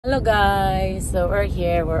Hello guys, so we're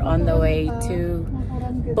here. We're on the way to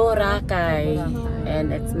Boracay and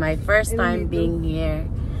it's my first time being here.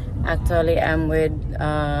 Actually, I'm with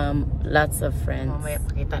lots of friends. Mamaya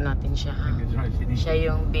pakita natin siya ha. Siya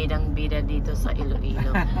yung bidang-bida dito sa Iloilo.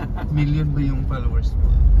 Million ba yung followers mo?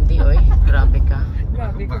 Hindi oy, grabe ka.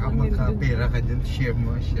 Baka magkapera ka dyan, share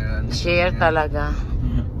mo siya. Share talaga.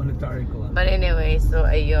 But anyway, so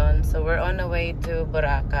ayun. So we're on the way to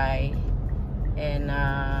Boracay. And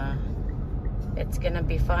it's gonna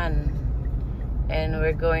be fun, and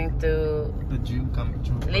we're going to the dream come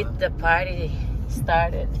true. Let the party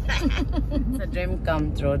started. It's a dream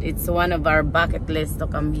come true. It's one of our bucket lists to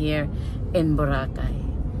come here in Boracay,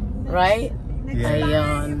 right? Yeah.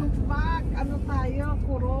 Ayun. Ano tayo?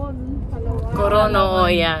 Coron. Coron, oh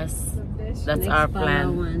yes. That's our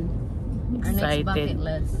plan. Excited. Excited.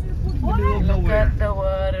 List. Look at the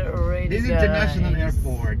water already. This is international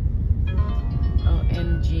airport.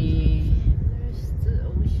 OMG.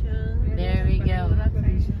 There we go.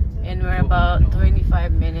 And we're about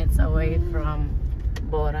 25 minutes away from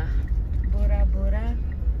Bora. Bora.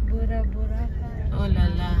 Oh la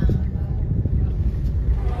la.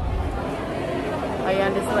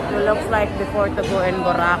 Ayan, this is what it looks like before to go in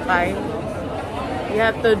Boracay. You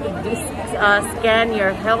have to scan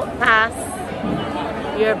your health pass,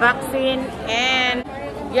 your vaccine, and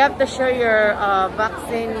you have to show your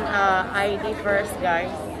vaccine ID first, guys.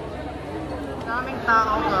 Daming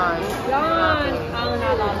tao, guys. Yan. Ang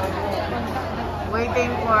nalala. Waiting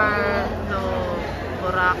for to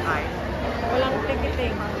Boracay. Walang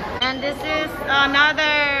ticketing. And this is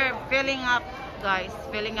another filling up, guys.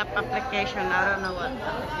 Filling up application. I don't know what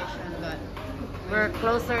application, but we're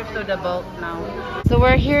closer to the boat now. So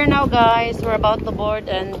we're here now, guys. We're about to board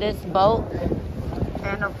in this boat.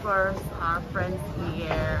 And of course, our friends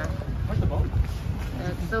here. Where's the boat?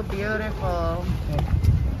 It's so beautiful.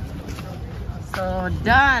 So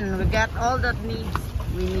done. We got all that we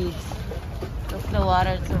need. Look, the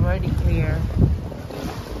water is already clear.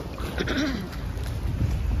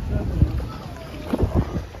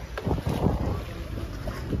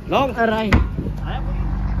 Long. Aray.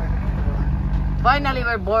 Finally,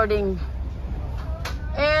 we're boarding.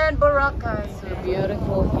 And Boracay. So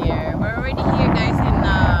beautiful here. We're already here, guys, in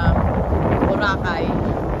Boracay.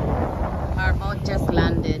 Our boat just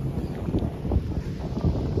landed.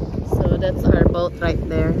 So that's our boat right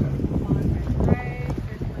there.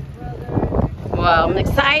 Wow, I'm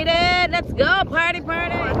excited. Let's go, party. Oh, I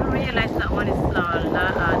didn't realize that one is it's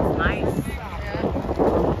nice.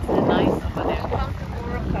 It's nice over there.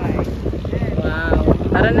 Wow.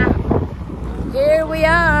 Tara na. Here we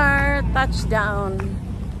are. Touchdown.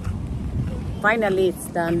 Finally, it's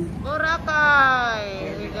done.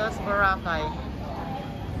 Boracay! Here goes Boracay.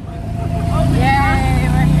 Yay!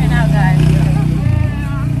 We're here now, guys.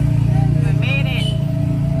 We made it.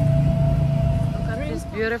 Look at this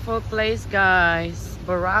beautiful place, guys.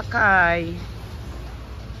 Boracay.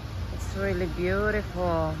 It's really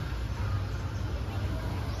beautiful.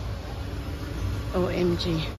 OMG.